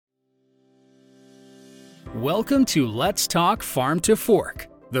Welcome to Let's Talk Farm to Fork,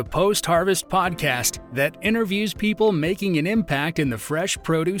 the post-harvest podcast that interviews people making an impact in the fresh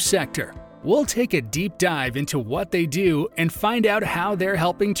produce sector. We'll take a deep dive into what they do and find out how they're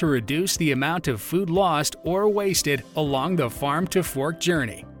helping to reduce the amount of food lost or wasted along the farm to fork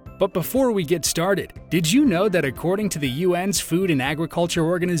journey. But before we get started, did you know that according to the UN's Food and Agriculture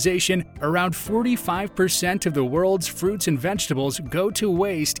Organization, around 45% of the world's fruits and vegetables go to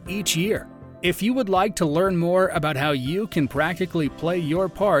waste each year? If you would like to learn more about how you can practically play your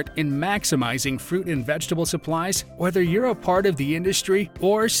part in maximizing fruit and vegetable supplies, whether you're a part of the industry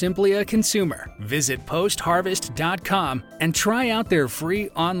or simply a consumer, visit postharvest.com and try out their free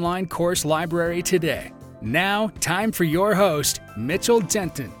online course library today. Now, time for your host, Mitchell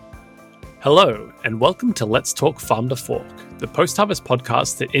Denton. Hello, and welcome to Let's Talk Farm to Fork, the post-harvest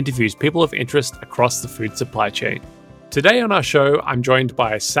podcast that interviews people of interest across the food supply chain. Today on our show, I'm joined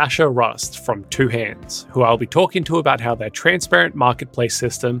by Sasha Rust from Two Hands, who I'll be talking to about how their transparent marketplace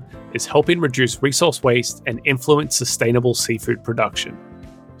system is helping reduce resource waste and influence sustainable seafood production.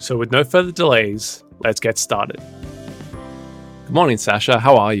 So with no further delays, let's get started. Good morning, Sasha.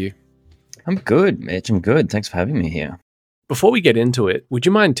 How are you? I'm good, Mitch. I'm good. Thanks for having me here. Before we get into it, would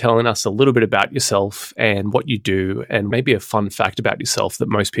you mind telling us a little bit about yourself and what you do, and maybe a fun fact about yourself that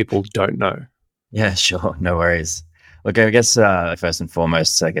most people don't know? Yeah, sure. No worries. Look, I guess first and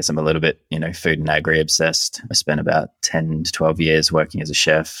foremost, I guess I'm a little bit, food and agri obsessed. I spent about 10 to 12 years working as a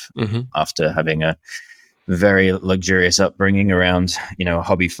chef after having a very luxurious upbringing around, a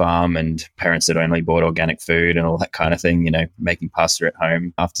hobby farm and parents that only bought organic food and all that kind of thing, making pasta at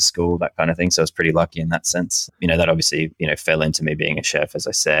home after school, that kind of thing. So I was pretty lucky in that sense. That obviously, fell into me being a chef, as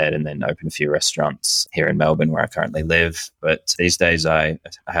I said, and then opened a few restaurants here in Melbourne where I currently live. But these days I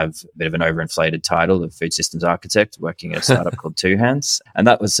have a bit of an overinflated title of food systems architect working at a startup called Two Hands. And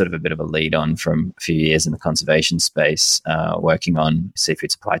that was sort of a bit of a lead on from a few years in the conservation space, working on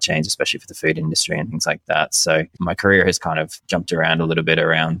seafood supply chains, especially for the food industry and things like that. So my career has kind of jumped around a little bit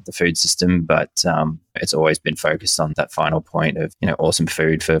around the food system, but it's always been focused on that final point of, awesome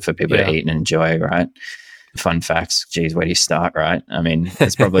food for people to eat and enjoy, right? Fun facts, geez, where do you start, right? I mean,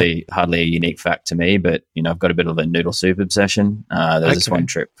 it's probably hardly a unique fact to me, but, I've got a bit of a noodle soup obsession. There was this one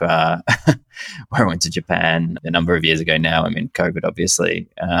trip where I went to Japan a number of years ago now. I mean, COVID, obviously,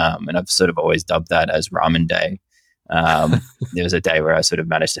 and I've sort of always dubbed that as ramen day. There was a day where I sort of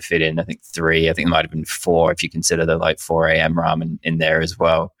managed to fit in, I think 3, I think it might have been 4 if you consider the 4 a.m. ramen in there as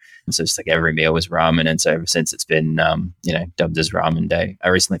well. And so it's every meal was ramen. And so ever since it's been, dubbed as ramen day. I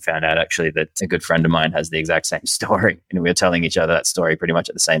recently found out actually that a good friend of mine has the exact same story. And we were telling each other that story pretty much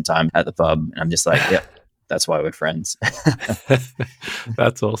at the same time at the pub. And I'm just like, yeah. That's why we're friends.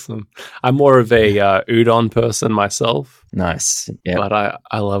 That's awesome. I'm more of a udon person myself. Nice. Yeah. But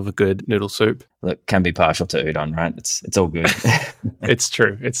I love a good noodle soup. Look, can be partial to udon, right? It's all good. It's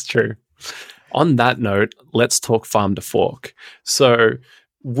true. It's true. On that note, let's talk farm to fork. So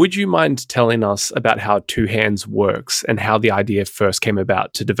would you mind telling us about how Two Hands works and how the idea first came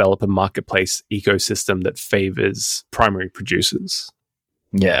about to develop a marketplace ecosystem that favors primary producers?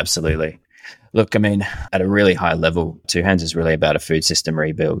 Yeah, absolutely. Look, I mean, at a really high level, Two Hands is really about a food system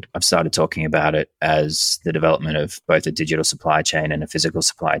rebuild. I've started talking about it as the development of both a digital supply chain and a physical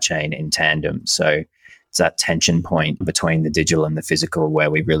supply chain in tandem. So it's that tension point between the digital and the physical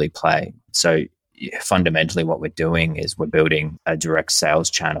where we really play. So fundamentally what we're doing is we're building a direct sales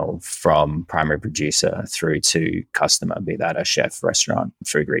channel from primary producer through to customer, be that a chef, restaurant,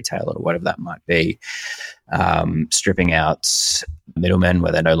 food retailer, or whatever that might be, stripping out middlemen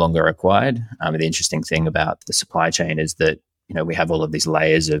where they're no longer required. The interesting thing about the supply chain is that we have all of these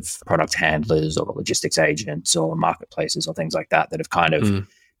layers of product handlers or logistics agents or marketplaces or things like that that have kind of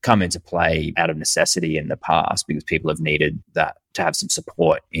come into play out of necessity in the past because people have needed that to have some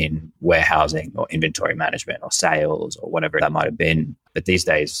support in warehousing or inventory management or sales or whatever that might have been. But these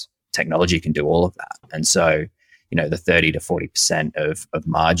days, technology can do all of that. And so, the 30 to 40% of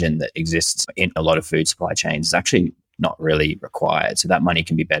margin that exists in a lot of food supply chains is actually not really required. So that money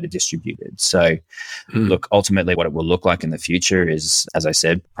can be better distributed. So look, ultimately what it will look like in the future is, as I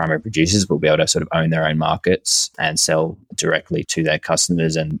said, primary producers will be able to sort of own their own markets and sell directly to their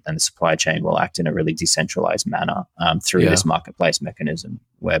customers, and the supply chain will act in a really decentralized manner through this marketplace mechanism,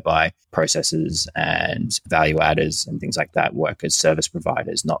 whereby processors and value adders and things like that work as service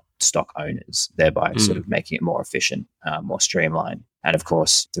providers, not stock owners, thereby sort of making it more efficient, more streamlined. And of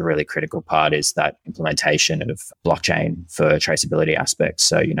course, the really critical part is that implementation of blockchain for traceability aspects.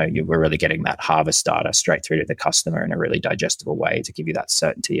 So, we're really getting that harvest data straight through to the customer in a really digestible way to give you that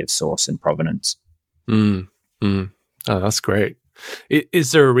certainty of source and provenance. Oh, that's great.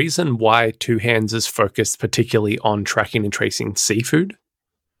 Is there a reason why Two Hands is focused particularly on tracking and tracing seafood?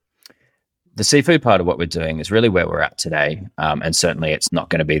 The seafood part of what we're doing is really where we're at today. And certainly it's not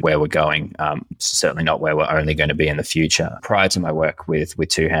going to be where we're going. Certainly not where we're only going to be in the future. Prior to my work with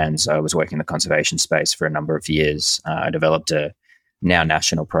Two Hands, I was working in the conservation space for a number of years. I developed a now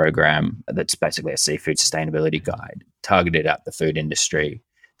national program that's basically a seafood sustainability guide targeted at the food industry,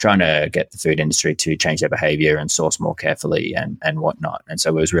 trying to get the food industry to change their behavior and source more carefully and whatnot. And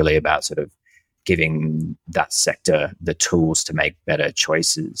so it was really about sort of giving that sector the tools to make better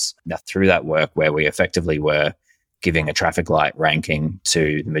choices. Now, through that work, where we effectively were giving a traffic light ranking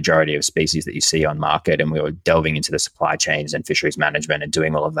to the majority of species that you see on market, and we were delving into the supply chains and fisheries management and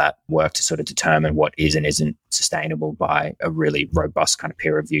doing all of that work to sort of determine what is and isn't sustainable by a really robust kind of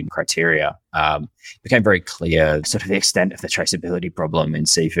peer-reviewed criteria, it became very clear sort of the extent of the traceability problem in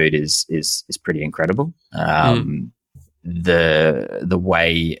seafood is pretty incredible. The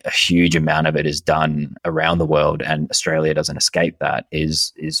way a huge amount of it is done around the world, and Australia doesn't escape that,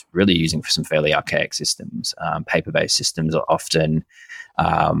 is really using some fairly archaic systems. Paper-based systems are often,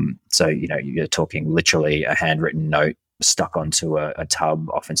 so you're talking literally a handwritten note stuck onto a tub,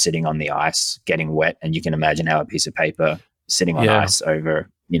 often sitting on the ice, getting wet, and you can imagine how a piece of paper sitting on ice over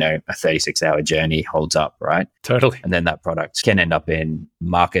a 36-hour journey holds up, right? Totally. And then that product can end up in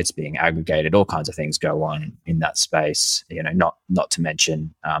markets being aggregated. All kinds of things go on in that space. Not to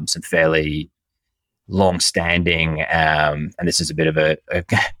mention some fairly long-standing, and this is a bit of a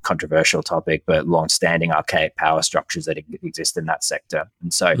controversial topic, but long-standing archaic power structures that exist in that sector.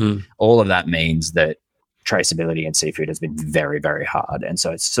 And so all of that means that traceability in seafood has been very, very hard. And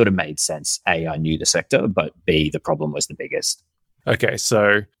so it's sort of made sense. A, I knew the sector, but B, the problem was the biggest. Okay,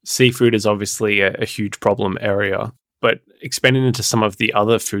 so seafood is obviously a huge problem area, but expanding into some of the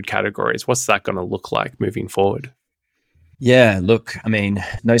other food categories, what's that going to look like moving forward? Yeah, look, I mean,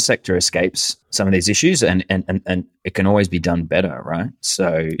 no sector escapes some of these issues, and it can always be done better, right?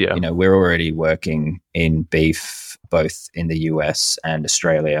 So, we're already working in beef, both in the US and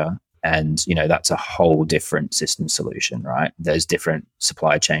Australia, and, that's a whole different system solution, right? There's different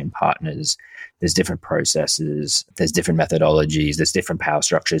supply chain partners, there's different processes, there's different methodologies, there's different power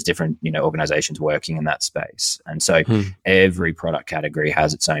structures, different, organizations working in that space. And so every product category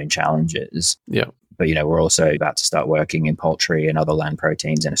has its own challenges. Yeah. But, we're also about to start working in poultry and other land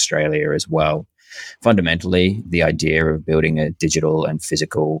proteins in Australia as well. Fundamentally, the idea of building a digital and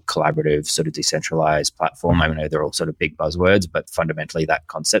physical collaborative sort of decentralized platform, I know they're all sort of big buzzwords, but fundamentally that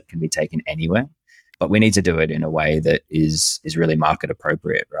concept can be taken anywhere. But we need to do it in a way that is really market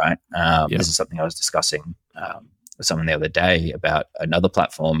appropriate, right? This is something I was discussing with someone the other day about another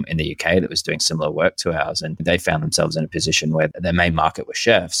platform in the UK that was doing similar work to ours, and they found themselves in a position where their main market was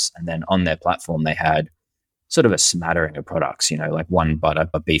chefs, and then on their platform they had sort of a smattering of products, like one butter,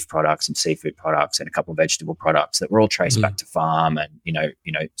 beef products and seafood products and a couple of vegetable products that were all traced back to farm and,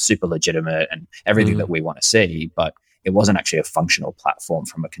 super legitimate and everything that we want to see. But it wasn't actually a functional platform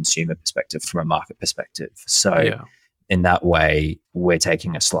from a consumer perspective, from a market perspective. So in that way, we're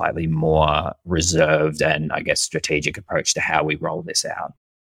taking a slightly more reserved and, I guess, strategic approach to how we roll this out.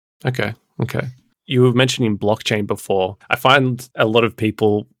 Okay. You were mentioning blockchain before. I find a lot of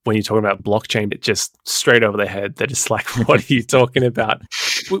people, when you're talking about blockchain, it just straight over their head. They're just like, what are you talking about?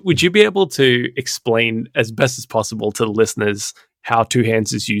 Would you be able to explain as best as possible to the listeners how Two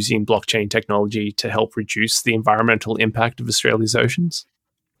Hands is using blockchain technology to help reduce the environmental impact of Australia's oceans?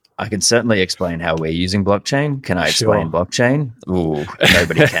 I can certainly explain how we're using blockchain. Can I explain blockchain? Ooh,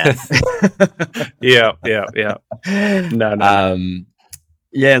 nobody can. Yeah. No.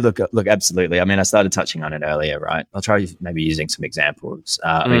 Yeah, look, absolutely. I mean, I started touching on it earlier, right? I'll try maybe using some examples.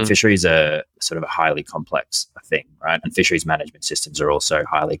 I mean, fisheries are sort of a highly complex thing, right? And fisheries management systems are also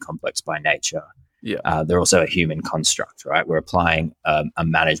highly complex by nature. Yeah. They're also a human construct, right? We're applying a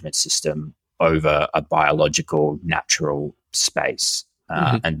management system over a biological, natural space.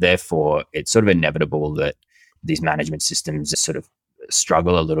 And therefore, it's sort of inevitable that these management systems sort of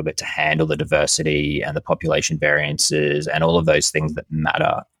struggle a little bit to handle the diversity and the population variances and all of those things that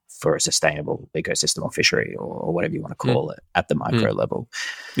matter for a sustainable ecosystem or fishery or whatever you want to call it at the micro level.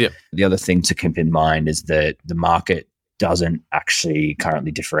 Yeah. The other thing to keep in mind is that the market doesn't actually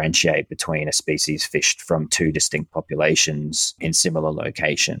currently differentiate between a species fished from two distinct populations in similar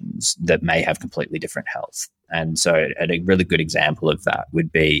locations that may have completely different health. And so a really good example of that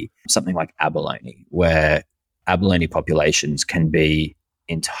would be something like abalone, where abalone populations can be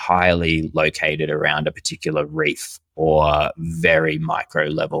entirely located around a particular reef or very micro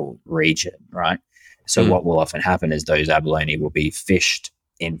level region, right? So what will often happen is those abalone will be fished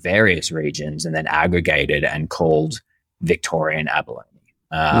in various regions and then aggregated and called Victorian abalone.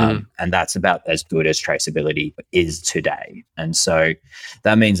 And that's about as good as traceability is today. And so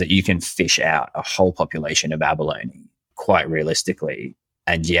that means that you can fish out a whole population of abalone quite realistically,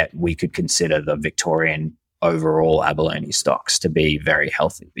 and yet we could consider the Victorian overall abalone stocks to be very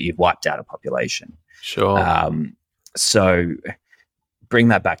healthy, but you've wiped out a population. Sure. So bring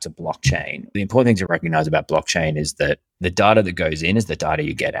that back to blockchain. The important thing to recognize about blockchain is that the data that goes in is the data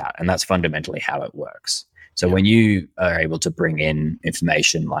you get out, and that's fundamentally how it works. So when you are able to bring in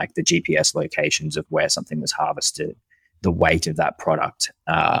information like the GPS locations of where something was harvested, the weight of that product,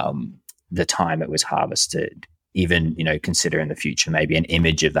 the time it was harvested, even, consider in the future, maybe an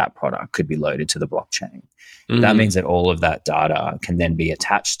image of that product could be loaded to the blockchain. That means that all of that data can then be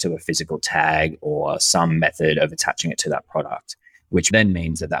attached to a physical tag or some method of attaching it to that product, which then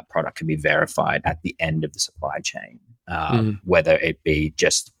means that that product can be verified at the end of the supply chain, whether it be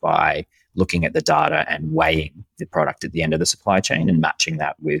just by looking at the data and weighing the product at the end of the supply chain and matching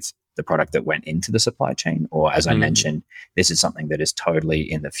that with the product that went into the supply chain. Or as I mentioned, this is something that is totally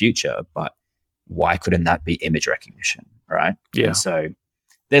in the future, but why couldn't that be image recognition, right? Yeah. And so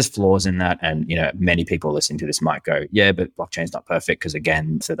there's flaws in that. And, many people listening to this might go, yeah, but blockchain's not perfect because,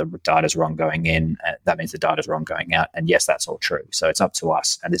 again, so the data's wrong going in. That means the data's wrong going out. And yes, that's all true. So it's up to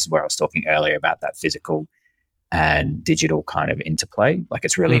us. And this is where I was talking earlier about that physical and digital kind of interplay. Like,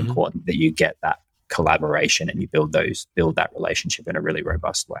 it's really important that you get that collaboration and you build that relationship in a really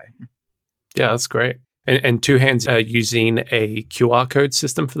robust way. Yeah, that's great. And Two Hands are using a QR code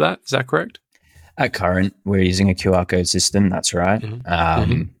system for that. Is that correct? At Current, we're using a QR code system. That's right.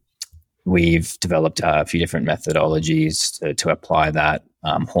 We've developed a few different methodologies to apply that.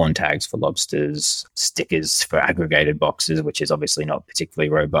 Horn tags for lobsters, stickers for aggregated boxes, which is obviously not particularly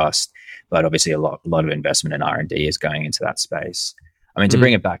robust, but obviously a lot of investment in R&D is going into that space. I mean, to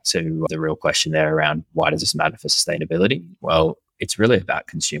bring it back to the real question there around why does this matter for sustainability? Well, it's really about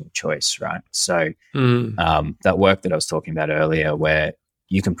consumer choice, right? So that work that I was talking about earlier, where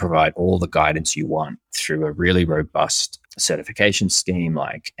you can provide all the guidance you want through a really robust certification scheme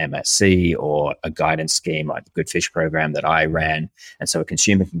like MSC, or a guidance scheme like the Good Fish program that I ran. And so a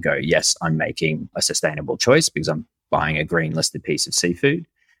consumer can go, yes, I'm making a sustainable choice because I'm buying a green listed piece of seafood.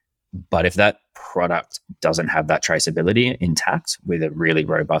 But if that product doesn't have that traceability intact with a really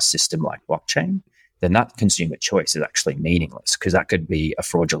robust system like blockchain, then that consumer choice is actually meaningless, because that could be a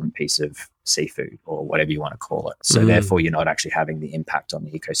fraudulent piece of seafood or whatever you want to call it. So therefore, you're not actually having the impact on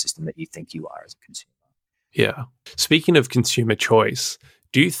the ecosystem that you think you are as a consumer. Yeah. Speaking of consumer choice,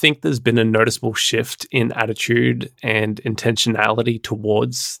 do you think there's been a noticeable shift in attitude and intentionality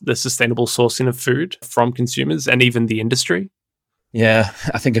towards the sustainable sourcing of food from consumers and even the industry? Yeah,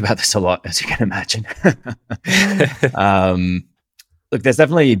 I think about this a lot, as you can imagine. Look, there's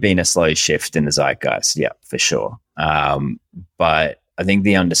definitely been a slow shift in the zeitgeist, yeah, for sure. But I think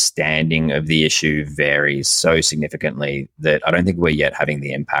the understanding of the issue varies so significantly that I don't think we're yet having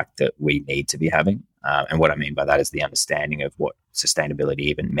the impact that we need to be having. And what I mean by that is the understanding of what sustainability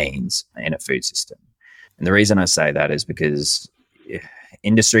even means in a food system. And the reason I say that is because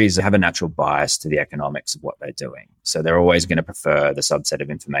industries have a natural bias to the economics of what they're doing. So they're always going to prefer the subset of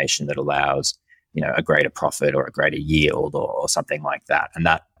information that allows, a greater profit or a greater yield or something like that. And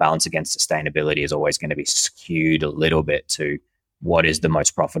that balance against sustainability is always going to be skewed a little bit to what is the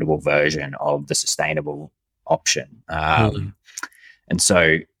most profitable version of the sustainable option. And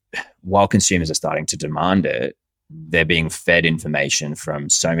so while consumers are starting to demand it, they're being fed information from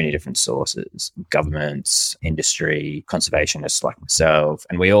so many different sources, governments, industry, conservationists like myself,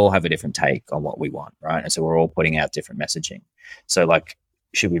 and we all have a different take on what we want, right? And so we're all putting out different messaging. So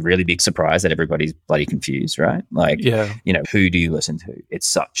should we really be surprised that everybody's bloody confused, right? Who do you listen to? It's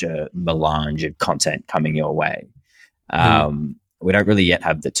such a melange of content coming your way. We don't really yet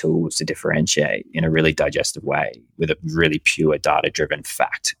have the tools to differentiate in a really digestive way with a really pure data-driven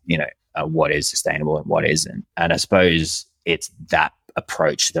fact, what is sustainable and what isn't. And I suppose it's that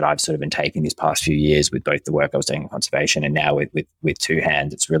approach that I've sort of been taking these past few years with both the work I was doing in conservation and now with Two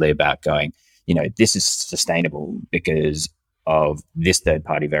Hands. It's really about going, this is sustainable because of this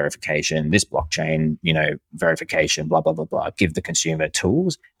third-party verification, this blockchain, verification, blah, blah, blah, blah. Give the consumer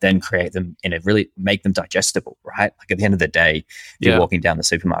tools, then create them make them digestible, right? Like at the end of the day, if you're walking down the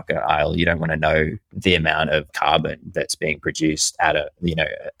supermarket aisle, you don't want to know the amount of carbon that's being produced at a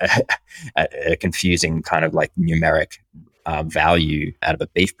confusing kind of like numeric value out of a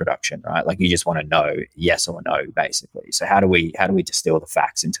beef production, right? Like you just want to know yes or no, basically. So how do we distill the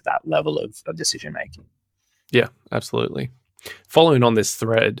facts into that level of decision making? Yeah, absolutely. Following on this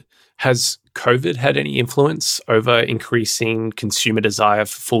thread, has COVID had any influence over increasing consumer desire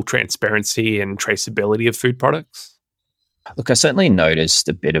for full transparency and traceability of food products? Look, I certainly noticed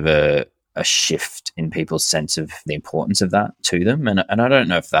a bit of a shift in people's sense of the importance of that to them. And I don't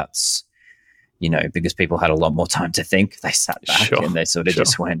know if that's, because people had a lot more time to think. They sat back and they sort of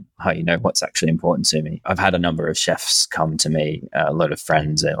just went, oh, what's actually important to me? I've had a number of chefs come to me, a lot of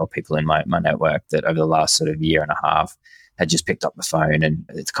friends or people in my network that over the last sort of year and a half had just picked up the phone, and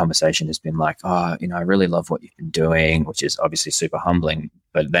the conversation has been like, oh, I really love what you've been doing, which is obviously super humbling.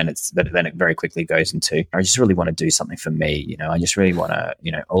 But then it very quickly goes into, I just really want to do something for me. I just really want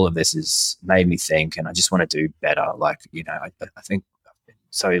to, all of this has made me think, and I just want to do better. Like, I think I've been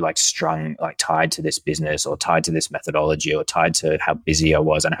so like strung, like tied to this business or tied to this methodology or tied to how busy I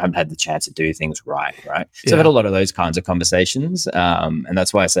was, and I haven't had the chance to do things right. So I've had a lot of those kinds of conversations. And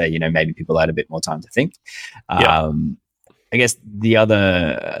that's why I say, maybe people had a bit more time to think. I guess the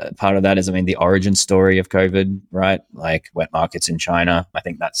other part of that is, the origin story of COVID, right? Like wet markets in China. I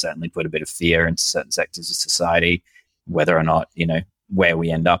think that certainly put a bit of fear into certain sectors of society. Whether or not, where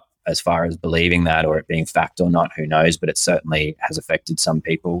we end up as far as believing that or it being fact or not, who knows? But it certainly has affected some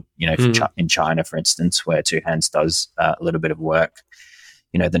people, in China, for instance, where Two Hands does a little bit of work.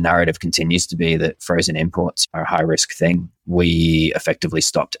 The narrative continues to be that frozen imports are a high risk thing. We effectively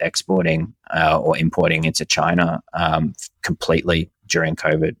stopped exporting or importing into China completely during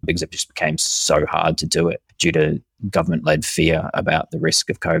COVID because it just became so hard to do it due to government-led fear about the risk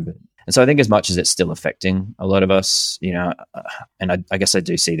of COVID. And so I think as much as it's still affecting a lot of us, and I guess I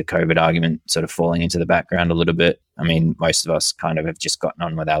do see the COVID argument sort of falling into the background a little bit. Most of us kind of have just gotten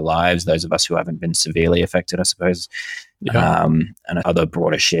on with our lives, those of us who haven't been severely affected, I suppose. And other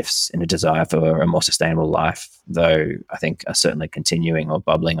broader shifts in a desire for a more sustainable life, though, I think are certainly continuing or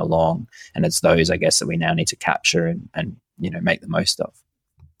bubbling along. And it's those, I guess, that we now need to capture and make the most of.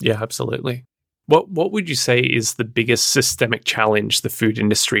 Yeah, absolutely. What would you say is the biggest systemic challenge the food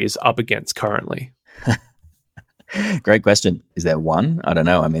industry is up against currently? Great question. Is there one? I don't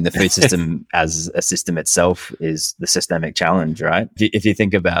know. The food system as a system itself is the systemic challenge, right? If you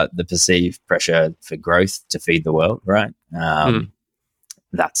think about the perceived pressure for growth to feed the world, right?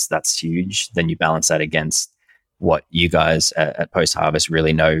 That's huge. Then you balance that against what you guys at Post Harvest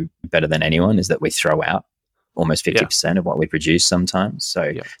really know better than anyone is that we throw out almost 50% of what we produce sometimes.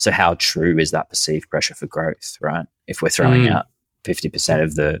 So how true is that perceived pressure for growth, right? If we're throwing out 50%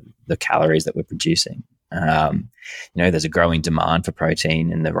 of the calories that we're producing. There's a growing demand for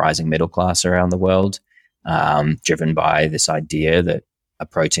protein in the rising middle class around the world, driven by this idea that a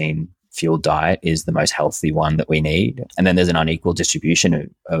protein-fueled diet is the most healthy one that we need. And then there's an unequal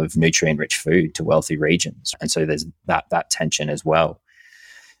distribution of nutrient-rich food to wealthy regions. And so there's that tension as well.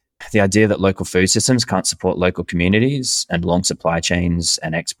 The idea that local food systems can't support local communities and long supply chains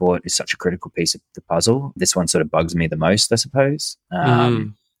and export is such a critical piece of the puzzle. This one sort of bugs me the most, I suppose.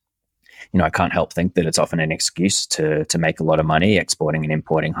 I can't help think that it's often an excuse to make a lot of money exporting and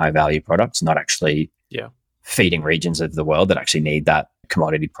importing high value products, not actually feeding regions of the world that actually need that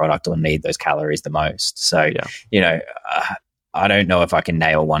commodity product or need those calories the most. So, I don't know if I can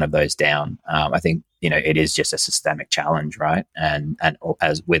nail one of those down. I think, it is just a systemic challenge, right? And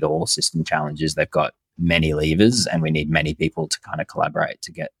as with all system challenges, they've got many levers and we need many people to kind of collaborate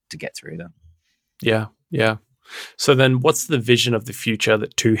to get through them. Yeah. So then what's the vision of the future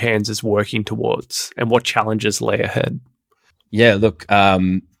that Two Hands is working towards, and what challenges lay ahead? Yeah, look,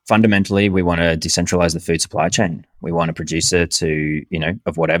 fundamentally, we want to decentralize the food supply chain. We want a producer to,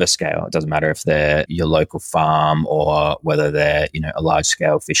 of whatever scale. It doesn't matter if they're your local farm or whether they're, a large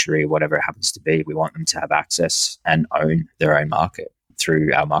scale fishery, whatever it happens to be. We want them to have access and own their own market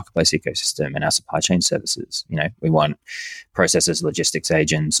through our marketplace ecosystem and our supply chain services. We want processors, logistics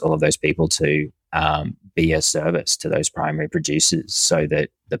agents, all of those people to be a service to those primary producers so that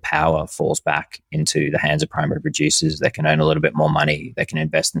the power falls back into the hands of primary producers. They can earn a little bit more money. They can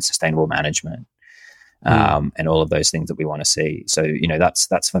invest in sustainable management and all of those things that we want to see. So,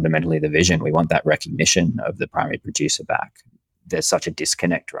 that's fundamentally the vision. We want that recognition of the primary producer back. There's such a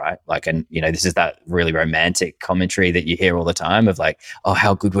disconnect, right? This is that really romantic commentary that you hear all the time of like, oh,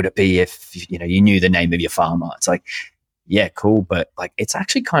 how good would it be if, you knew the name of your farmer? It's like, yeah, cool. But it's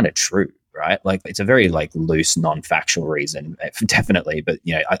actually kind of true, right? It's a very loose, non-factual reason, definitely. But,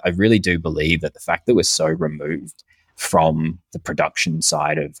 I really do believe that the fact that we're so removed from the production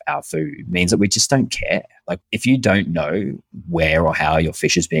side of our food means that we just don't care. If you don't know where or how your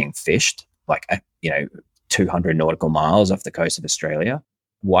fish is being fished, 200 nautical miles off the coast of Australia,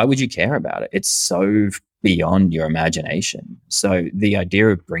 why would you care about it? It's so beyond your imagination. So the idea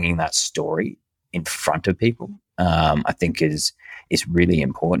of bringing that story in front of people, I think is really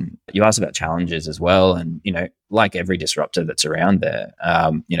important. You asked about challenges as well. And, like every disruptor that's around there,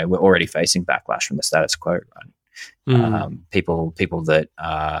 we're already facing backlash from the status quo, right? People that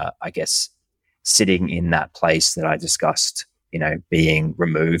are, I guess, sitting in that place that I discussed, being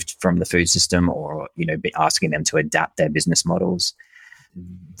removed from the food system, or, be asking them to adapt their business models.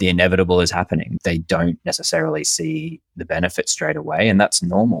 The inevitable is happening. They don't necessarily see the benefit straight away, and that's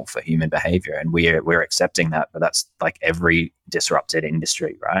normal for human behavior, and we're accepting that. But that's like every disrupted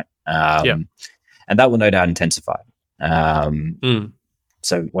industry, right? And that will no doubt intensify.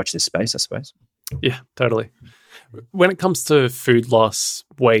 So watch this space, I suppose. Yeah, totally. When it comes to food loss,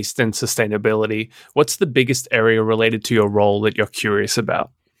 waste, and sustainability, what's the biggest area related to your role that you're curious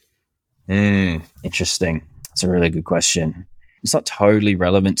about? Interesting. It's a really good question. It's not totally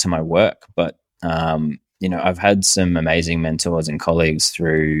relevant to my work, but I've had some amazing mentors and colleagues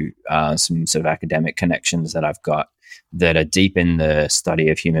through some sort of academic connections that I've got that are deep in the study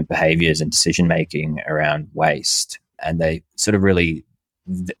of human behaviors and decision making around waste, and they sort of really,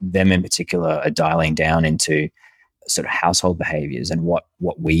 them in particular, are dialing down into sort of household behaviors and what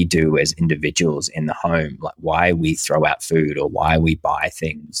we do as individuals in the home, like why we throw out food or why we buy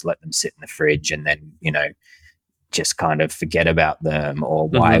things, let them sit in the fridge and then just kind of forget about them, or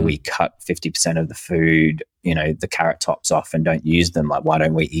why we cut 50% of the food, the carrot tops off and don't use them. Like, why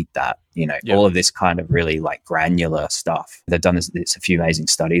don't we eat that? All of this kind of really like granular stuff. They've done this a few amazing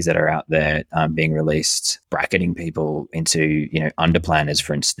studies that are out there being released, bracketing people into, underplanners,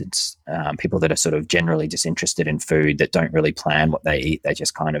 for instance, people that are sort of generally disinterested in food, that don't really plan what they eat. They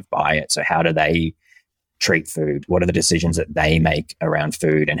just kind of buy it. So how do they treat food? What are the decisions that they make around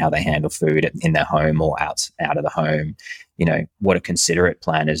food and how they handle food in their home or out of the home? What do considerate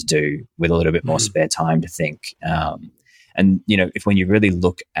planners do with a little bit more spare time to think? And if when you really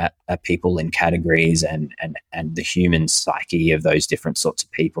look at people in categories and the human psyche of those different sorts of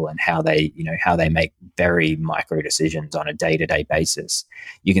people and how they make very micro decisions on a day-to-day basis,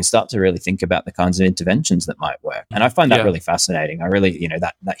 you can start to really think about the kinds of interventions that might work. And I find that really fascinating. I really,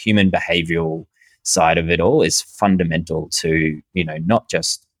 that human behavioral side of it all is fundamental to, not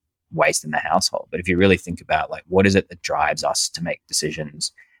just waste in the household, but if you really think about like, what is it that drives us to make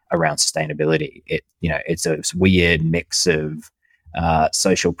decisions around sustainability? It's a weird mix of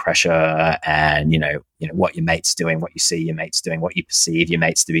social pressure and, what your mate's doing, what you see your mate's doing, what you perceive your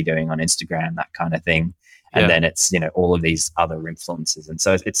mates to be doing on Instagram, that kind of thing. And then it's, all of these other influences. And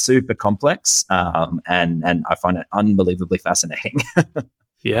so it's super complex. And I find it unbelievably fascinating.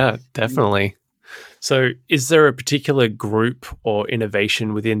 Yeah, definitely. So is there a particular group or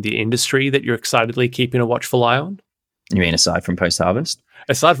innovation within the industry that you're excitedly keeping a watchful eye on? You mean aside from post-harvest?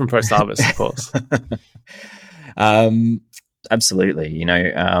 Aside from post-harvest, of course. Absolutely.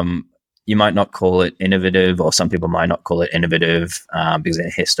 You might not call it innovative, or some people might not call it innovative because in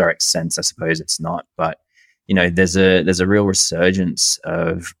a historic sense, I suppose it's not. But, there's a real resurgence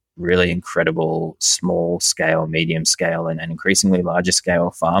of really incredible small scale, medium scale, and increasingly larger scale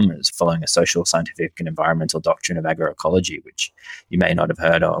farmers following a social, scientific, and environmental doctrine of agroecology, which you may not have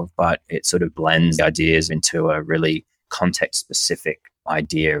heard of, but it sort of blends ideas into a really context specific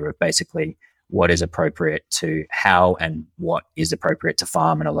idea of basically what is appropriate to how and what is appropriate to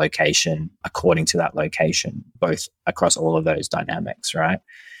farm in a location according to that location, both across all of those dynamics, right?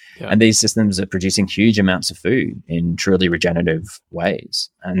 Yeah. And these systems are producing huge amounts of food in truly regenerative ways.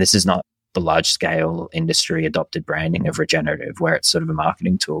 And this is not the large-scale industry adopted branding of regenerative, where it's sort of a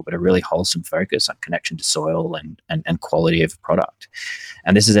marketing tool, but a really wholesome focus on connection to soil and quality of product.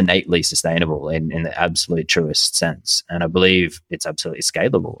 And this is innately sustainable in the absolute truest sense. And I believe it's absolutely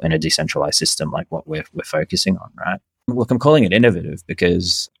scalable in a decentralized system like what we're focusing on, right? Look, I'm calling it innovative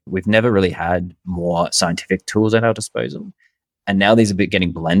because we've never really had more scientific tools at our disposal. And now these are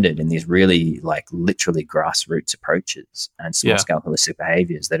getting blended in these really like literally grassroots approaches and small scale holistic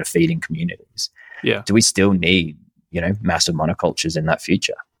behaviors that are feeding communities. Yeah. Do we still need, massive monocultures in that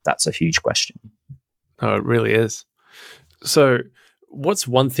future? That's a huge question. Oh, it really is. So what's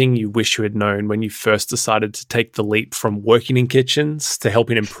one thing you wish you had known when you first decided to take the leap from working in kitchens to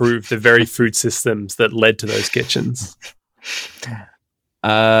helping improve the very food systems that led to those kitchens?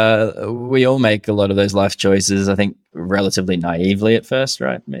 We all make a lot of those life choices, I think, relatively naively at first,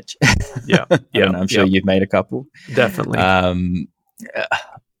 right, Mitch? Yeah. I'm sure you've made a couple. Definitely.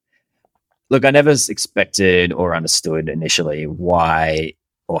 Look, I never expected or understood initially why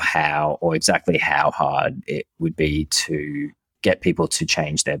or how or exactly how hard it would be to get people to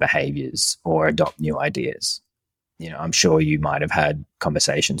change their behaviors or adopt new ideas. I'm sure you might have had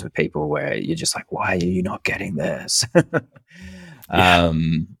conversations with people where you're just like, why are you not getting this? Yeah.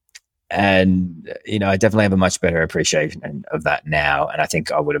 I definitely have a much better appreciation of that now. And I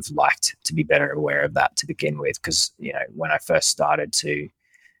think I would have liked to be better aware of that to begin with. Because, when I first started to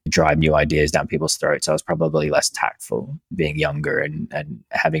drive new ideas down people's throats. I was probably less tactful being younger and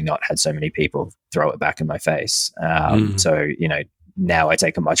having not had so many people throw it back in my face. So, now I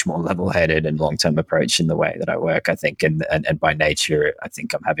take a much more level-headed and long-term approach in the way that I work, I think. And by nature, I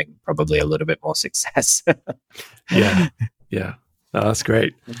think I'm having probably a little bit more success. Yeah. No, that's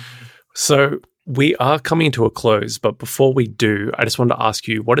great. So we are coming to a close, but before we do, I just want to ask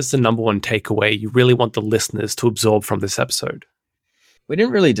you, what is the number one takeaway you really want the listeners to absorb from this episode? We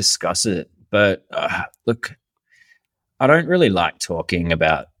didn't really discuss it, but look, I don't really like talking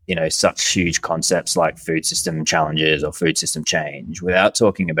about, such huge concepts like food system challenges or food system change without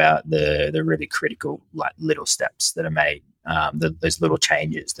talking about the really critical, like, little steps that are made, those little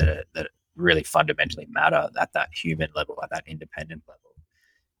changes that really fundamentally matter at that human level, at that independent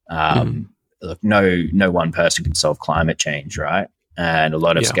level. Look, no one person can solve climate change, right? And a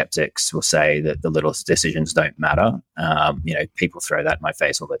lot of skeptics will say that the little decisions don't matter. People throw that in my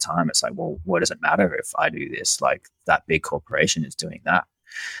face all the time. It's like, well, what does it matter if I do this? Like, that big corporation is doing that.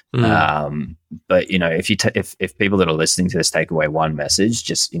 But if people that are listening to this take away one message,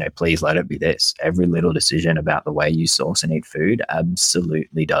 just please let it be this: every little decision about the way you source and eat food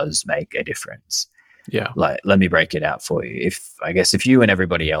absolutely does make a difference. Yeah. Like, let me break it out for you. If you and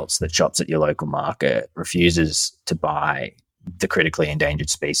everybody else that shops at your local market refuses to buy the critically endangered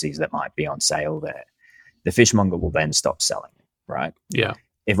species that might be on sale there, the fishmonger will then stop selling it, right? Yeah.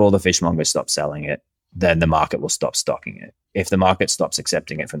 If all the fishmongers stop selling it, then the market will stop stocking it. If the market stops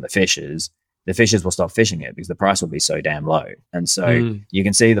accepting it from the fishers will stop fishing it because the price will be so damn low. And so you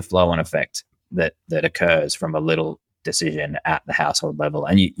can see the flow-on effect that occurs from a little decision at the household level.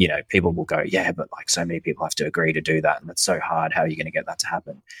 And people will go, yeah, but like, so many people have to agree to do that, and that's so hard. How are you going to get that to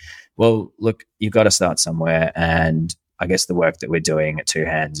happen? Well, look, you've got to start somewhere, and I guess the work that we're doing at Two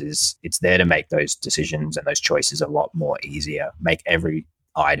Hands is it's there to make those decisions and those choices a lot more easier, make every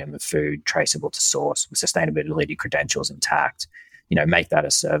item of food traceable to source with sustainability credentials intact, make that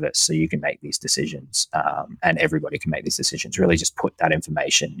a service so you can make these decisions, and everybody can make these decisions. Really just put that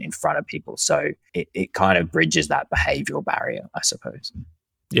information in front of people so it kind of bridges that behavioral barrier, I suppose.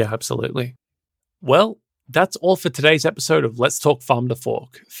 Yeah, absolutely. Well, that's all for today's episode of Let's Talk Farm to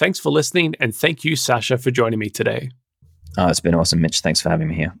Fork. Thanks for listening, and thank you, Sasha, for joining me today. Oh, it's been awesome, Mitch. Thanks for having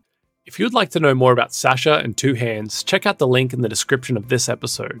me here. If you'd like to know more about Sasha and Two Hands, check out the link in the description of this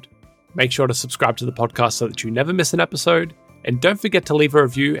episode. Make sure to subscribe to the podcast so that you never miss an episode, and don't forget to leave a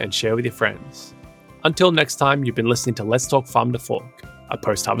review and share with your friends. Until next time, you've been listening to Let's Talk Farm to Fork, a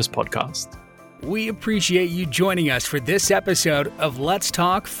post-harvest podcast. We appreciate you joining us for this episode of Let's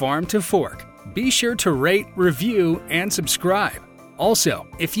Talk Farm to Fork. Be sure to rate, review, and subscribe. Also,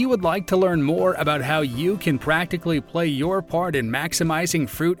 if you would like to learn more about how you can practically play your part in maximizing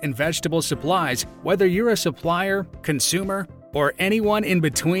fruit and vegetable supplies, whether you're a supplier, consumer, or anyone in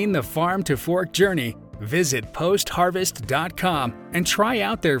between the farm to fork journey, visit postharvest.com and try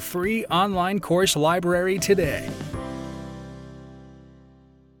out their free online course library today.